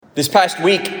This past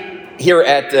week here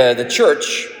at the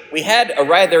church, we had a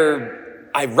rather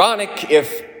ironic,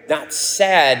 if not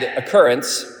sad,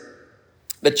 occurrence.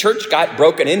 The church got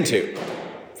broken into.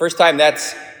 First time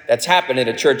that's happened at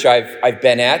a church I've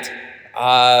been at.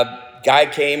 Guy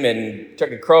came and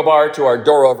took a crowbar to our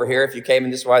door over here. If you came in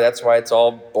this way, that's why it's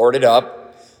all boarded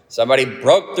up. Somebody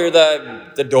broke through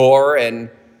the door and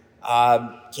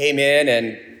came in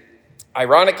and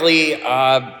ironically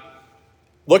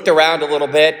looked around a little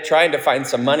bit, trying to find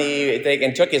some money, I think,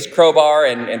 and took his crowbar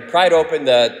and pried open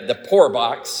the pour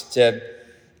box to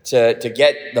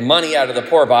get the money out of the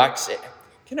pour box.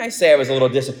 Can I say I was a little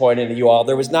disappointed in you all?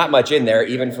 There was not much in there,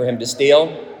 even for him to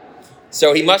steal.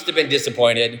 So he must have been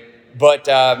disappointed, but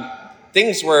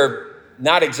things were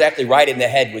not exactly right in the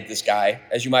head with this guy,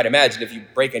 as you might imagine if you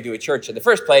break into a church in the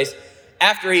first place.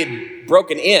 After he had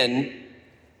broken in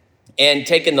and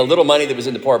taken the little money that was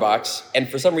in the pour box, and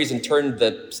for some reason turned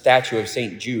the statue of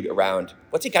St. Jude around.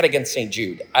 What's he got against St.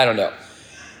 Jude? I don't know.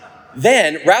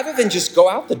 Then, rather than just go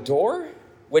out the door,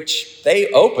 which they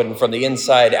open from the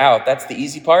inside out, that's the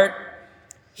easy part,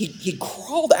 he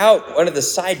crawled out one of the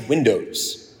side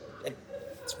windows.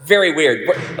 It's very weird.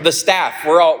 The staff,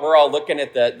 we're all looking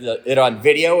at it on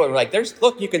video, and we're like,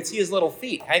 look, you can see his little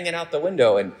feet hanging out the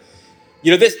window. And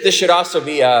you know, this should also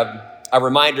be a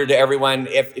reminder to everyone,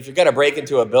 if you're going to break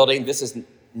into a building, this is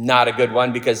not a good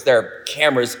one because there are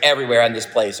cameras everywhere on this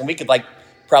place. And we could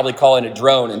probably call in a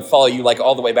drone and follow you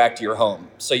all the way back to your home.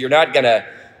 So you're not going to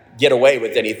get away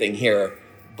with anything here.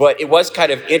 But it was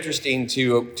kind of interesting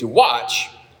to watch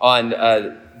on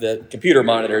the computer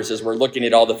monitors as we're looking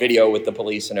at all the video with the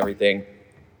police and everything.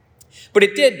 But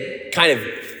it did kind of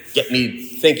get me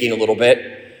thinking a little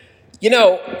bit. You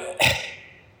know,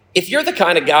 if you're the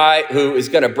kind of guy who is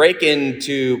going to break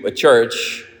into a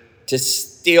church to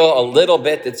steal a little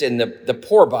bit that's in the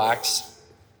pour box,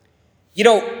 you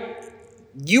know,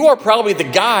 you are probably the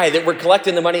guy that we're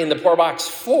collecting the money in the pour box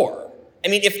for. I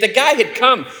mean, if the guy had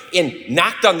come and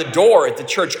knocked on the door at the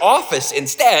church office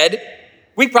instead,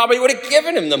 we probably would have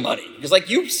given him the money. Because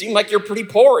you seem like you're pretty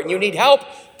poor and you need help.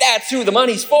 That's who the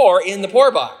money's for in the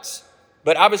pour box.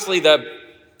 But obviously the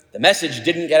message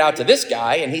didn't get out to this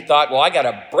guy, and he thought, well, I got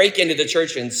to break into the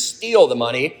church and steal the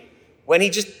money, when he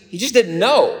just didn't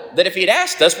know that if he had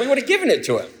asked us, we would have given it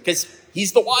to him, because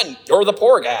he's the one, you're the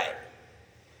poor guy.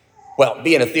 Well,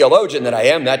 being a theologian that I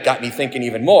am, that got me thinking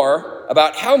even more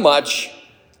about how much,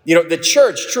 the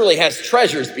church truly has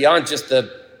treasures beyond just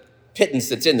the pittance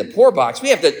that's in the pour box. We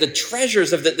have the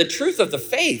treasures of the truth of the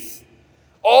faith.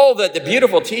 All the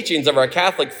beautiful teachings of our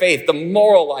Catholic faith, the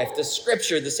moral life, the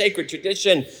scripture, the sacred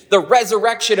tradition, the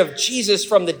resurrection of Jesus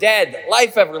from the dead,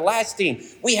 life everlasting.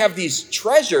 We have these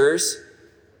treasures,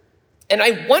 and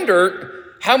I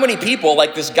wonder how many people,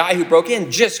 like this guy who broke in,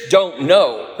 just don't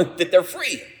know that they're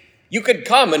free. You could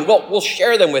come and we'll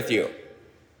share them with you.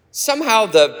 Somehow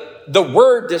the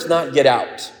word does not get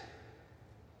out,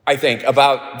 I think,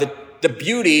 about the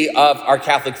beauty of our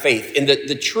Catholic faith and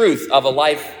the truth of a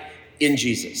life in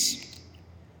Jesus.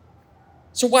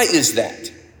 So why is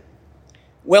that?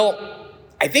 Well,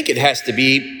 I think it has to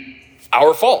be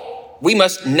our fault. We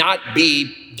must not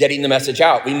be getting the message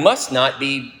out. We must not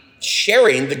be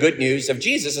sharing the good news of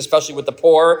Jesus, especially with the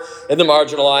poor and the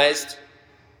marginalized.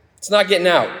 It's not getting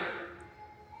out.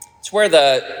 It's where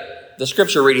the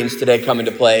scripture readings today come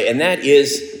into play, and that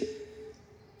is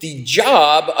the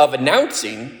job of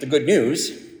announcing the good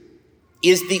news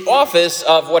is the office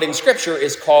of what in Scripture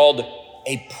is called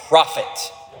a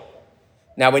prophet.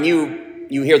 Now, when you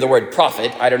hear the word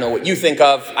prophet, I don't know what you think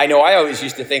of. I know I always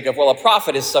used to think of, a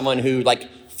prophet is someone who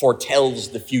foretells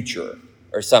the future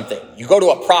or something. You go to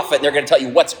a prophet and they're going to tell you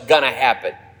what's going to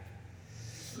happen.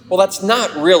 Well, that's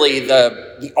not really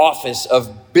the office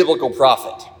of biblical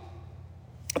prophet.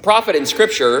 A prophet in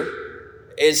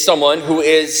Scripture is someone who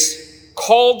is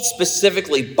called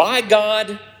specifically by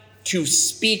God to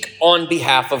speak on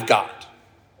behalf of God.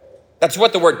 That's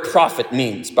what the word prophet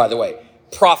means, by the way.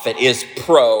 Prophet is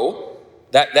pro,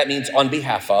 that means on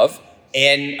behalf of,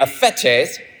 and a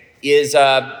fetes is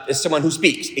someone who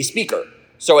speaks, a speaker.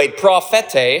 So a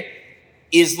prophete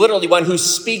is literally one who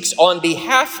speaks on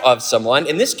behalf of someone.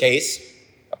 In this case,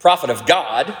 a prophet of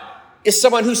God is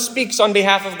someone who speaks on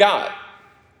behalf of God.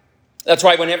 That's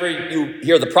why whenever you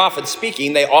hear the prophets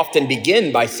speaking, they often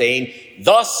begin by saying,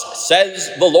 "Thus says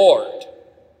the Lord."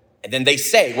 And then they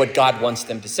say what God wants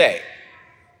them to say.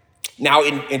 Now,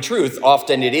 in truth,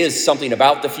 often it is something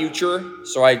about the future.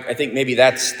 So I think maybe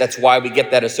that's why we get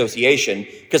that association.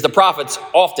 Because the prophets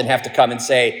often have to come and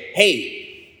say,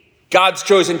 hey, God's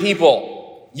chosen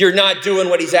people, You're not doing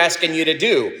what he's asking you to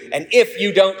do. And if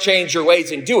you don't change your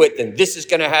ways and do it, then this is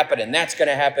going to happen and that's going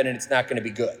to happen and it's not going to be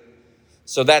good.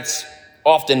 So that's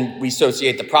often we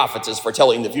associate the prophets as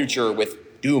foretelling the future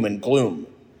with doom and gloom.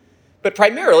 But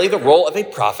primarily the role of a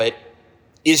prophet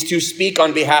is to speak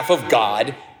on behalf of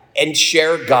God and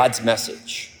share God's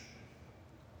message.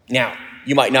 Now,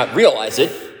 you might not realize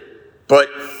it, but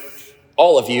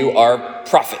all of you are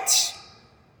prophets.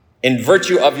 In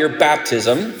virtue of your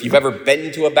baptism, if you've ever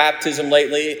been to a baptism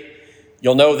lately,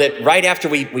 you'll know that right after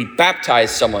we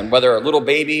baptize someone, whether a little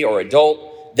baby or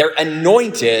adult, they're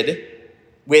anointed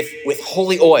with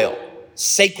holy oil,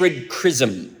 sacred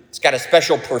chrism. It's got a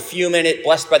special perfume in it,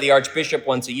 blessed by the Archbishop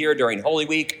once a year during Holy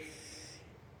Week.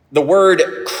 The word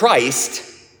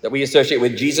Christ that we associate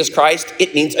with Jesus Christ,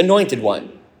 it means anointed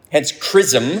one. Hence,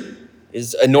 chrism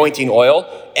is anointing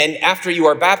oil. And after you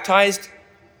are baptized,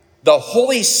 the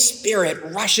Holy Spirit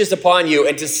rushes upon you.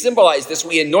 And to symbolize this,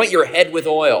 we anoint your head with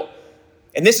oil.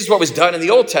 And this is what was done in the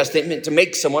Old Testament to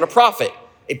make someone a prophet.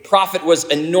 A prophet was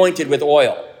anointed with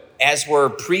oil, as were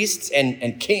priests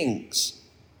and kings.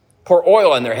 Pour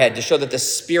oil on their head to show that the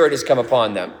Spirit has come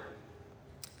upon them.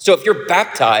 So if you're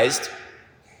baptized,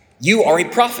 you are a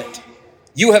prophet.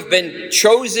 You have been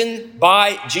chosen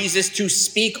by Jesus to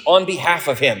speak on behalf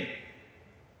of him.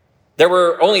 There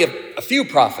were only a few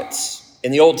prophets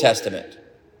in the Old Testament.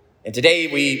 And today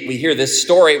we hear this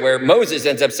story where Moses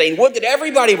ends up saying, would that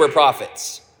everybody were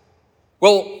prophets.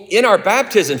 Well, in our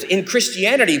baptisms, in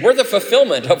Christianity, we're the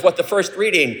fulfillment of what the first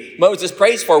reading Moses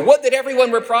prays for. Would that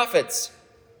everyone were prophets.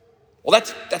 Well,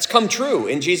 that's come true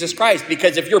in Jesus Christ,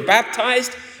 because if you're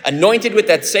baptized, anointed with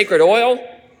that sacred oil,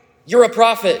 you're a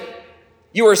prophet.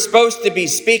 You are supposed to be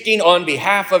speaking on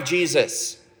behalf of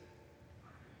Jesus.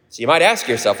 So you might ask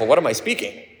yourself, well, what am I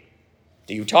speaking?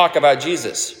 Do you talk about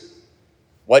Jesus?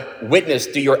 What witness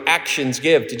do your actions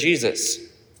give to Jesus?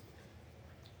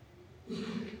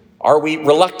 Are we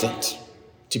reluctant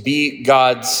to be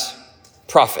God's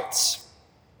prophets?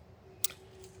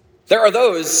 There are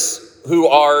those who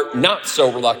are not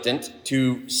so reluctant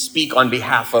to speak on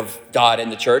behalf of God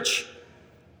and the church.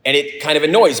 And it kind of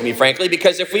annoys me, frankly,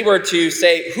 because if we were to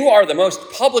say, who are the most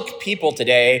public people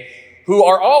today who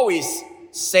are always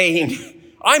saying,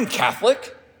 I'm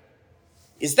Catholic?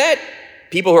 Is that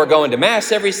people who are going to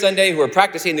Mass every Sunday, who are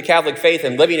practicing the Catholic faith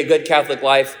and living a good Catholic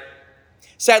life?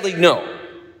 Sadly, no.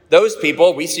 Those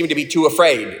people, we seem to be too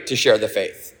afraid to share the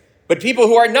faith. But people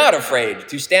who are not afraid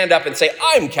to stand up and say,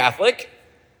 I'm Catholic,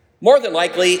 more than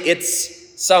likely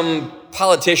it's some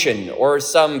politician or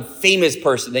some famous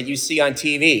person that you see on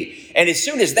TV. And as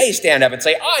soon as they stand up and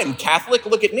say, I'm Catholic,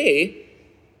 look at me,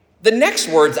 the next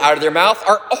words out of their mouth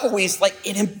are always like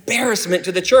an embarrassment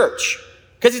to the church,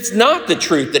 because it's not the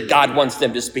truth that God wants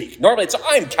them to speak. Normally it's,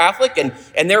 I'm Catholic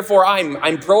and therefore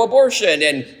I'm pro-abortion,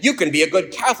 and you can be a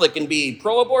good Catholic and be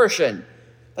pro-abortion.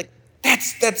 Like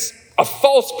that's a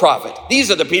false prophet. These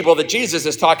are the people that Jesus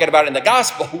is talking about in the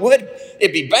gospel. Would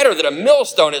it be better that a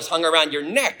millstone is hung around your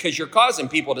neck because you're causing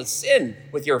people to sin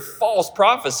with your false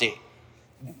prophecy?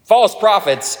 False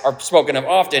prophets are spoken of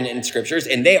often in scriptures,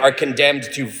 and they are condemned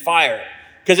to fire.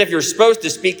 Because if you're supposed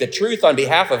to speak the truth on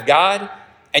behalf of God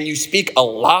and you speak a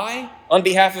lie on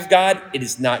behalf of God, it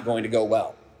is not going to go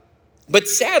well. But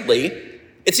sadly,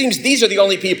 it seems these are the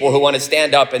only people who want to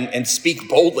stand up and speak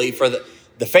boldly for the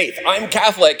faith. I'm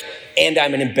Catholic, and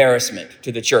I'm an embarrassment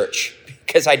to the church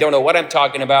because I don't know what I'm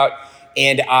talking about,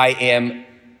 and I am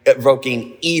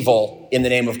evoking evil in the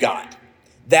name of God.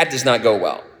 That does not go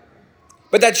well.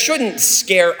 But that shouldn't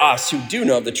scare us who do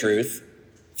know the truth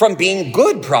from being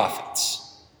good prophets.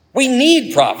 We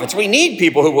need prophets. We need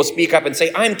people who will speak up and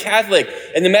say, I'm Catholic,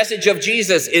 and the message of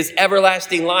Jesus is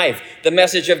everlasting life. The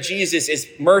message of Jesus is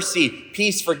mercy,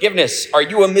 peace, forgiveness. Are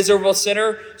you a miserable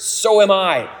sinner? So am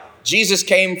I. Jesus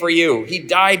came for you. He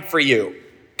died for you.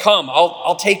 Come,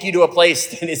 I'll take you to a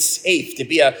place that is safe to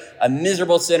be a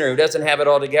miserable sinner who doesn't have it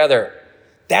all together.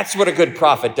 That's what a good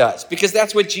prophet does, because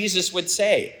that's what Jesus would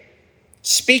say.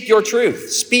 Speak your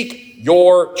truth. Speak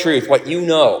your truth, what you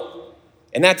know.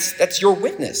 And that's your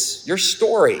witness, your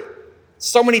story.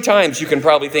 So many times you can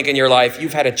probably think in your life,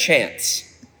 you've had a chance.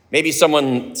 Maybe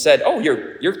someone said, oh,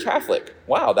 you're Catholic.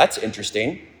 Wow, that's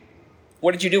interesting.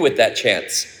 What did you do with that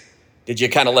chance? Did you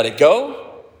kind of let it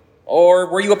go? Or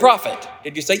were you a prophet?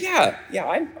 Did you say, yeah,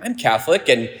 I'm Catholic,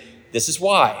 and this is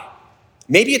why?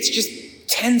 Maybe it's just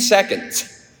 10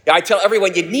 seconds. I tell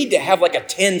everyone you need to have like a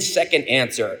 10-second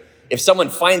answer. If someone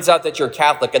finds out that you're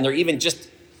Catholic and they're even just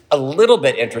a little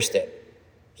bit interested,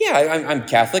 Yeah, I'm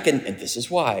Catholic, and this is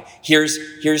why.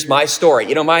 Here's my story.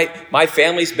 You know, my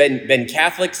family's been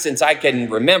Catholic since I can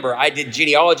remember. I did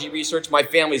genealogy research. My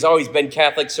family's always been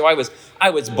Catholic, so I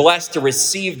was blessed to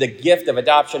receive the gift of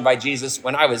adoption by Jesus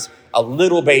when I was a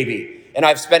little baby, and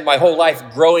I've spent my whole life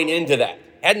growing into that.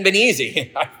 Hadn't been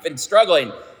easy. I've been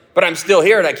struggling, but I'm still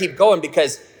here, and I keep going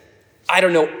because I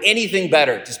don't know anything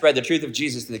better to spread the truth of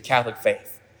Jesus to the Catholic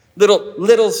faith.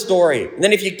 Little story, and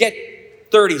then if you get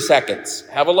 30 seconds,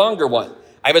 have a longer one.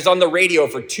 I was on the radio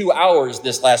for 2 hours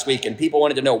this last week, and people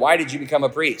wanted to know, why did you become a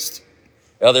priest?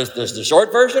 Well, there's the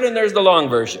short version and there's the long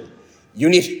version. You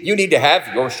need to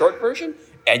have your short version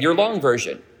and your long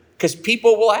version, because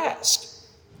people will ask.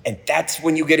 And that's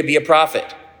when you get to be a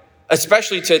prophet,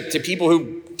 especially to people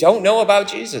who don't know about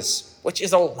Jesus, which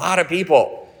is a lot of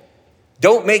people.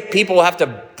 Don't make people have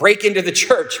to break into the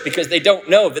church because they don't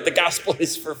know that the gospel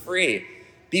is for free.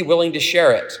 Be willing to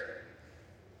share it.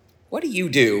 What do you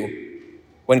do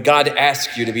when God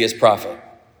asks you to be his prophet?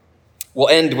 We'll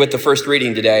end with the first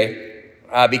reading today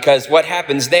because what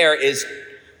happens there is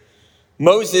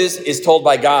Moses is told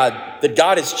by God that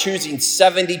God is choosing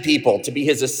 70 people to be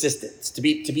his assistants, to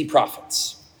be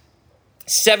prophets.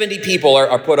 70 people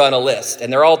are put on a list,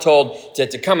 and they're all told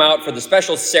to come out for the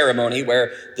special ceremony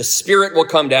where the Spirit will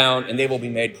come down and they will be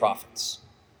made prophets.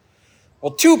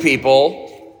 Well, 2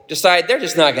 people decide they're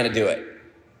just not going to do it.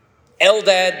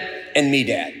 Eldad and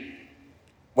Medad.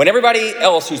 When everybody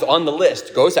else who's on the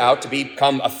list goes out to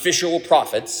become official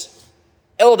prophets,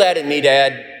 Eldad and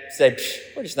Medad said,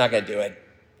 we're just not going to do it.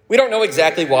 We don't know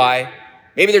exactly why.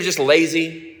 Maybe they're just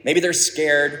lazy. Maybe they're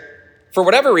scared. For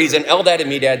whatever reason, Eldad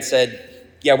and Medad said,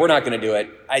 yeah, we're not going to do it.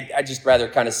 I'd just rather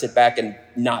kind of sit back and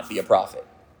not be a prophet.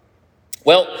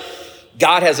 Well,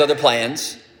 God has other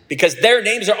plans, because their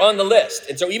names are on the list.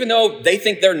 And so even though they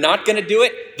think they're not going to do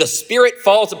it, the Spirit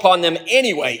falls upon them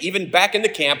anyway, even back in the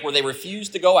camp where they refuse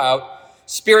to go out.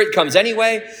 Spirit comes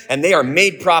anyway, and they are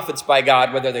made prophets by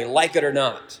God, whether they like it or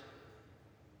not.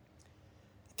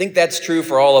 I think that's true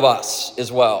for all of us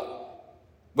as well.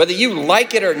 Whether you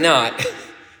like it or not,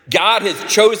 God has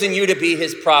chosen you to be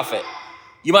his prophet.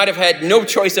 You might have had no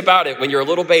choice about it when you're a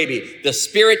little baby. The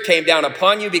Spirit came down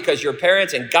upon you because your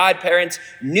parents and godparents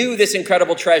knew this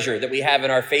incredible treasure that we have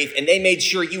in our faith, and they made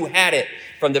sure you had it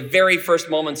from the very first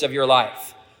moments of your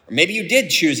life. Or maybe you did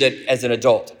choose it as an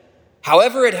adult.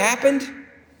 However it happened,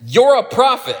 you're a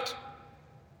prophet,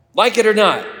 like it or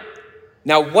not.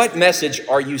 Now, what message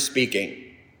are you speaking?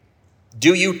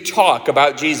 Do you talk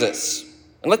about Jesus?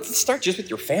 And let's start just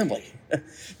with your family.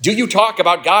 Do you talk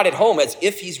about God at home as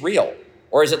if he's real?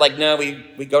 Or is it like, no,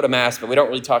 we go to mass, but we don't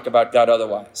really talk about God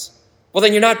otherwise? Well,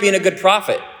 then you're not being a good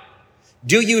prophet.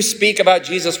 Do you speak about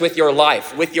Jesus with your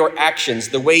life, with your actions,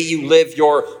 the way you live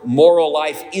your moral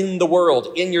life in the world,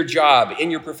 in your job, in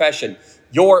your profession?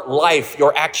 Your life,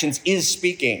 your actions is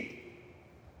speaking.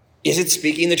 Is it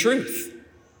speaking the truth?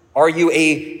 Are you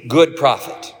a good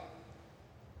prophet?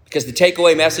 Because the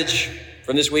takeaway message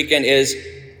from this weekend is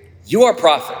you are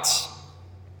prophets.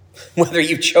 Whether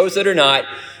you chose it or not,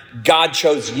 God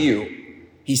chose you.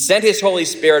 He sent his Holy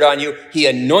Spirit on you. He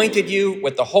anointed you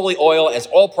with the holy oil, as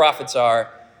all prophets are,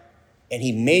 and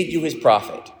he made you his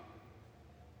prophet.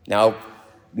 Now,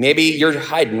 maybe you're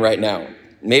hiding right now.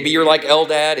 Maybe you're like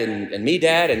Eldad and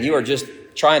Medad, and you are just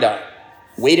trying to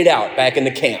wait it out back in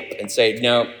the camp and say,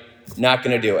 no, not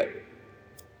going to do it.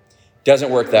 Doesn't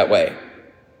work that way.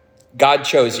 God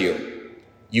chose you.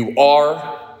 You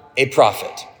are a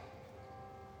prophet.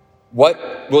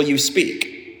 What will you speak?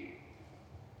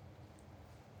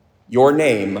 Your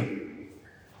name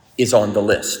is on the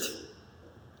list.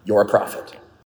 You're a prophet.